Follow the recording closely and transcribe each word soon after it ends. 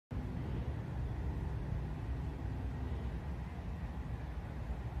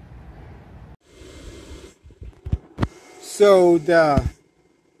So the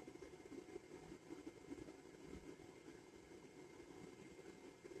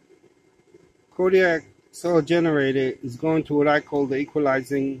Kodiak Solar Generator is going to what I call the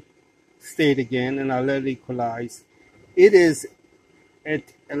equalizing state again, and I'll let it equalize. It is at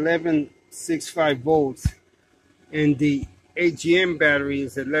 1165 volts, and the AGM battery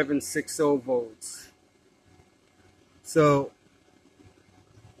is 1160 volts. So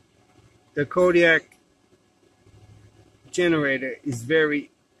the Kodiak generator is very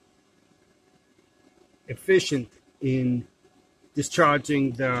efficient in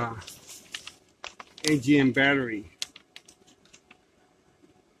discharging the AGM battery.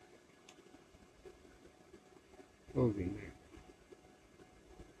 Moving there.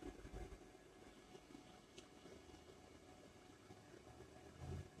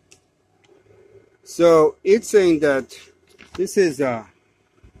 So it's saying that this is a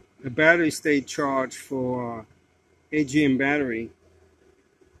battery state charge for AGM battery,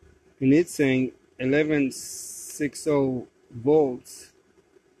 and it's saying 1160 volts,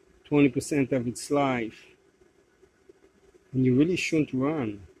 20% of its life, and you really shouldn't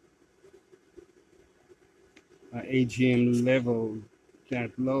run an AGM level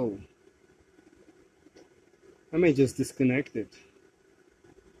that low. I may just disconnect it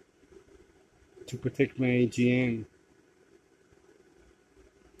to protect my AGM,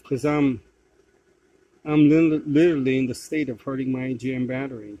 because I'm literally in the state of hurting my AGM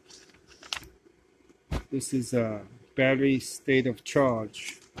battery. This is a battery state of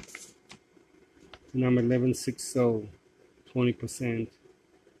charge, and I'm 1160, 20%.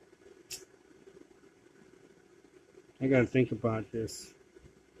 I gotta think about this.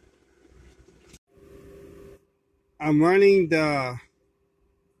 I'm running the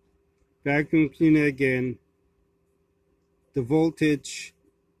vacuum cleaner again. The voltage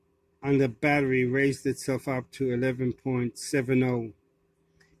on the battery raised itself up to 11.70.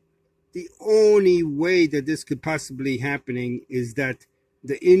 The only way that this could possibly happening is that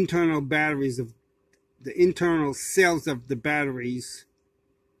the internal cells of the batteries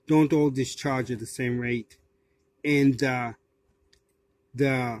don't all discharge at the same rate, and the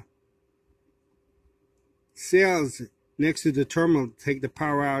cells next to the terminal take the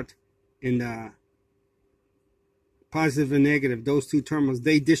power out, and the positive and negative, those two terminals,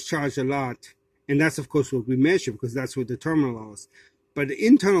 they discharge a lot, and that's of course what we measure, because that's what the terminal is. But the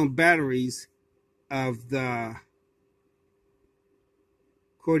internal batteries of the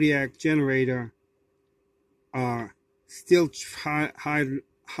Kodiak generator are still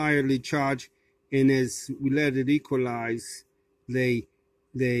highly charged, and as we let it equalize, they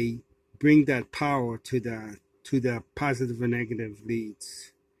bring that power to the positive and negative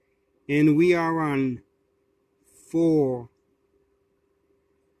leads. And we are on four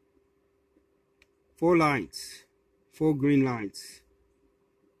lights, 4 green lights,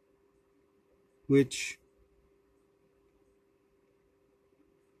 which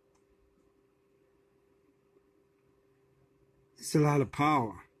is a lot of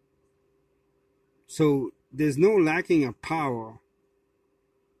power. So there's no lacking of power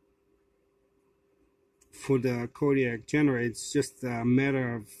for the Kodiak generator. It's just a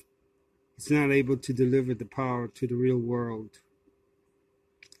matter of it's not able to deliver the power to the real world.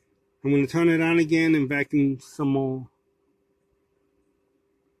 I'm going to turn it on again and vacuum some more.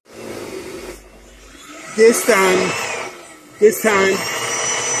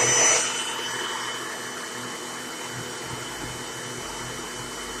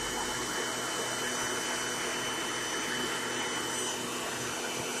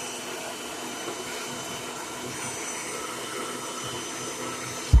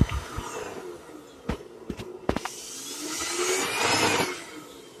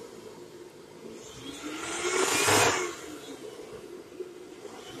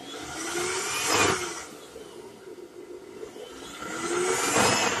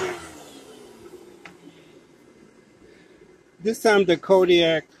 This time, the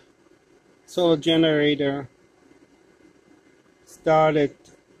Kodiak Solar Generator started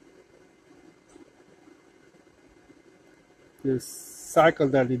this cycle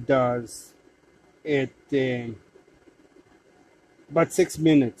that it does at about 6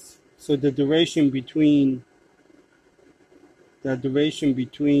 minutes. So the duration between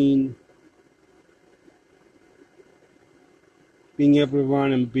being able to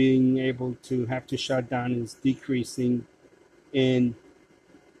run and being able to have to shut down is decreasing, and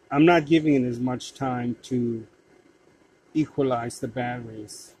I'm not giving it as much time to equalize the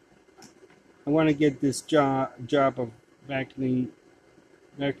batteries. I want to get this job of vacuuming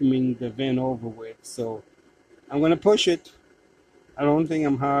the vent over with, so I'm going to push it. I don't think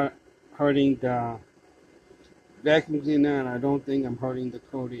I'm hurting the vacuum cleaner, and I don't think I'm hurting the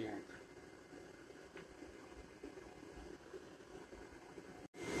Kodiak.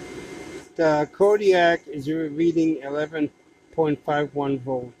 The Kodiak is reading 11.51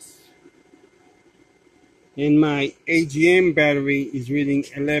 volts. And my AGM battery is reading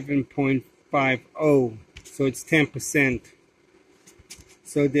 11.50, so it's 10%.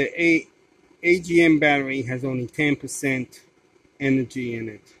 So the AGM battery has only 10% energy in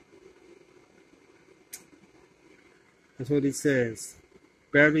it. That's what it says.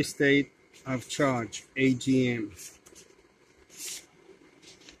 Battery state of charge, AGM.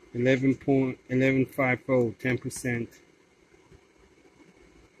 11.1150, 10%.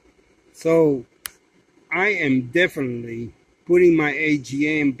 So I am definitely putting my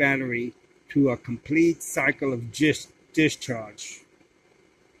AGM battery to a complete cycle of discharge.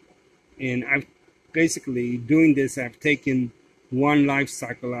 And I've basically doing this, I've taken one life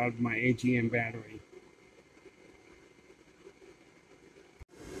cycle out of my AGM battery.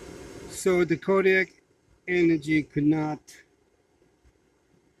 So the Kodiak Energy could not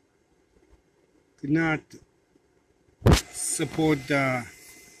support the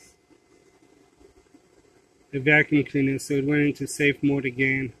vacuum cleaner, so it went into safe mode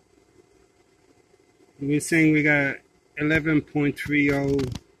again. We're saying we got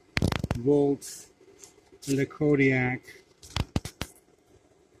 11.30 volts in the Kodiak.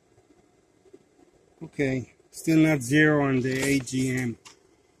 Okay, still not zero on the AGM.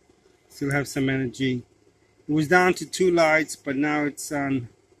 Still have some energy. It was down to 2 lights, but now it's on.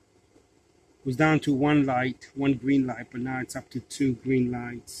 It was down to 1 light, 1 green light, but now it's up to 2 green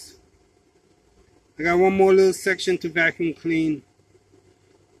lights. I got one more little section to vacuum clean.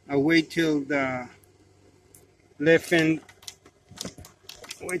 I'll wait till the left fan.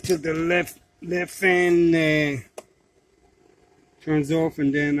 Wait till the left fan turns off,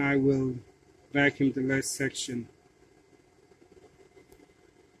 and then I will vacuum the left section.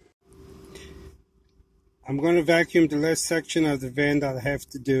 I'm going to vacuum the left section of the van that I have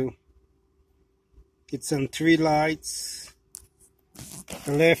to do. It's on 3 lights.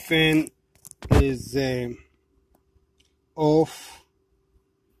 The left fan is off.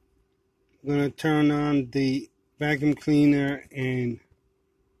 I'm going to turn on the vacuum cleaner and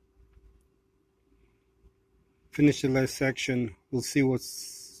finish the left section. We'll see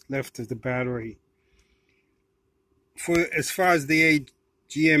what's left of the battery. As far as the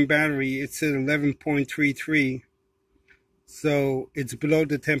AGM battery, it's at 11.33, so it's below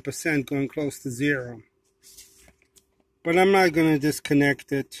the 10%, going close to 0. But I'm not going to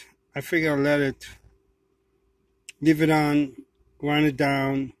disconnect it. I figure I'll leave it on, grind it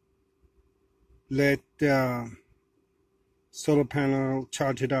down, let solar panel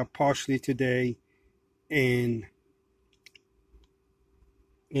charge it up partially today, and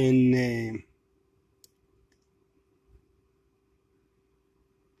when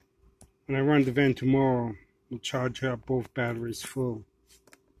I run the van tomorrow, we'll charge up both batteries full.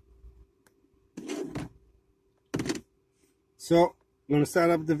 So I'm going to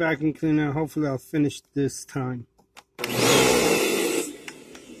start up the vacuum cleaner. Hopefully I'll finish this time.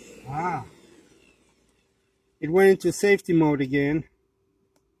 It went into safety mode again.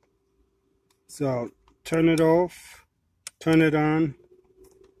 So turn it off, turn it on.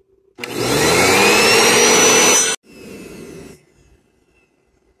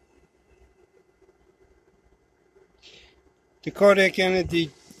 The Kodiak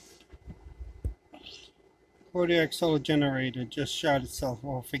Solar Generator just shut itself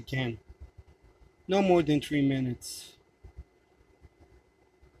off again. No more than 3 minutes.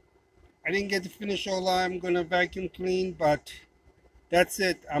 I didn't get to finish all I'm going to vacuum clean, but that's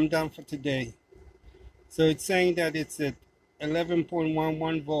it. I'm done for today. So it's saying that it's at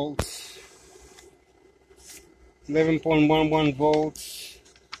 11.11 volts. 11.11 volts.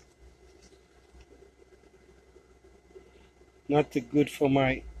 Not too good for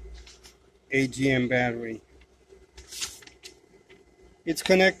my AGM battery. It's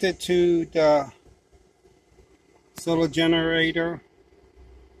connected to the solar generator.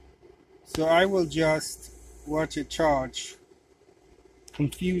 So I will just watch it charge.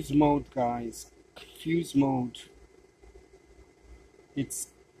 Confused mode, guys. Confused mode. It's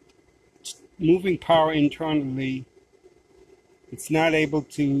moving power internally. It's not able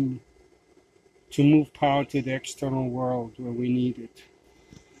to move power to the external world where we need it.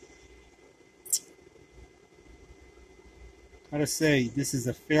 Gotta say, this is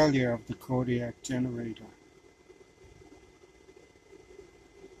a failure of the Kodiak generator.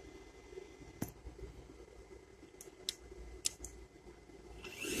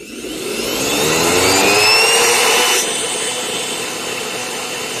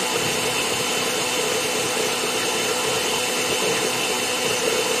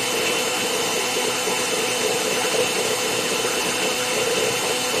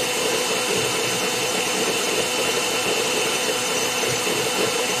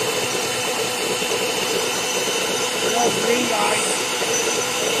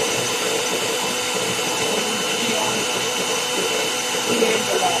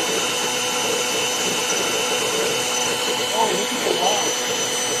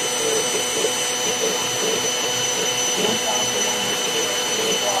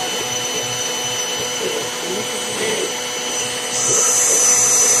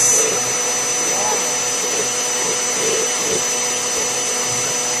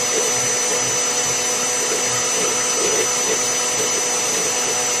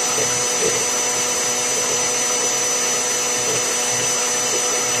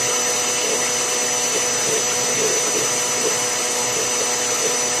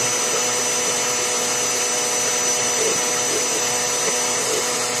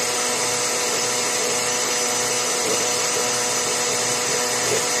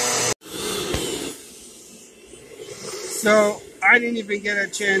 So I didn't even get a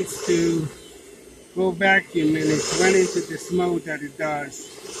chance to go vacuum, and it went into this mode that it does.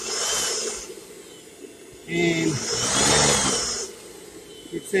 And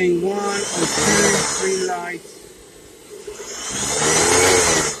it's saying 1 or 2, 3 lights.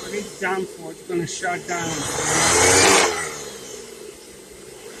 But it's done for. It's going to shut down.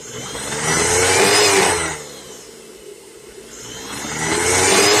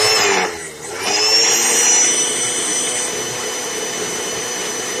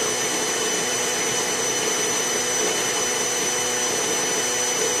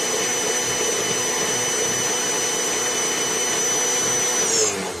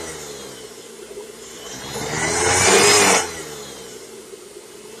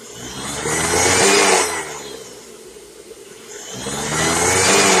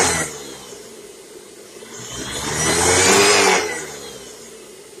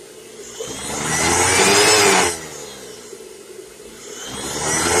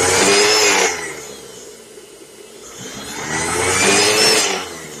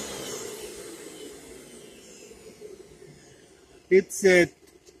 It's at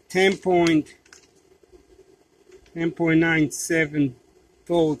 10.97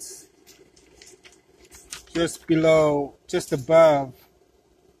 volts, just above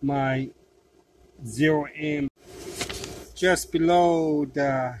my 0 amp, just below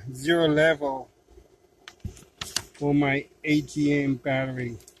the 0 level for my AGM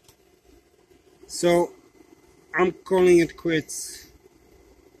battery. So I'm calling it quits.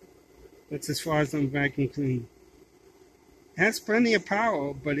 That's as far as I'm vacuum cleaning. It has plenty of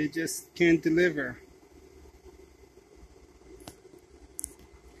power, but it just can't deliver.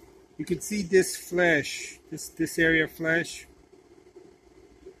 You can see this flash, this area flash.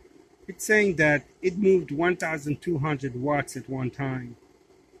 It's saying that it moved 1,200 watts at one time.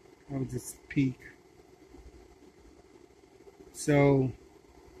 That was its peak. So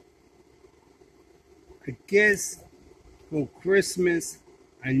I guess for Christmas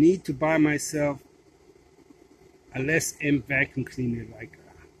I need to buy myself a less amp vacuum cleaner, like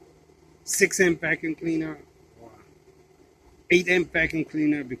a 6 amp vacuum cleaner or 8 amp vacuum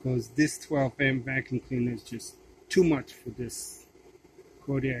cleaner, because this 12 amp vacuum cleaner is just too much for this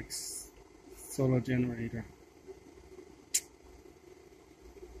Kodiak Solar Generator.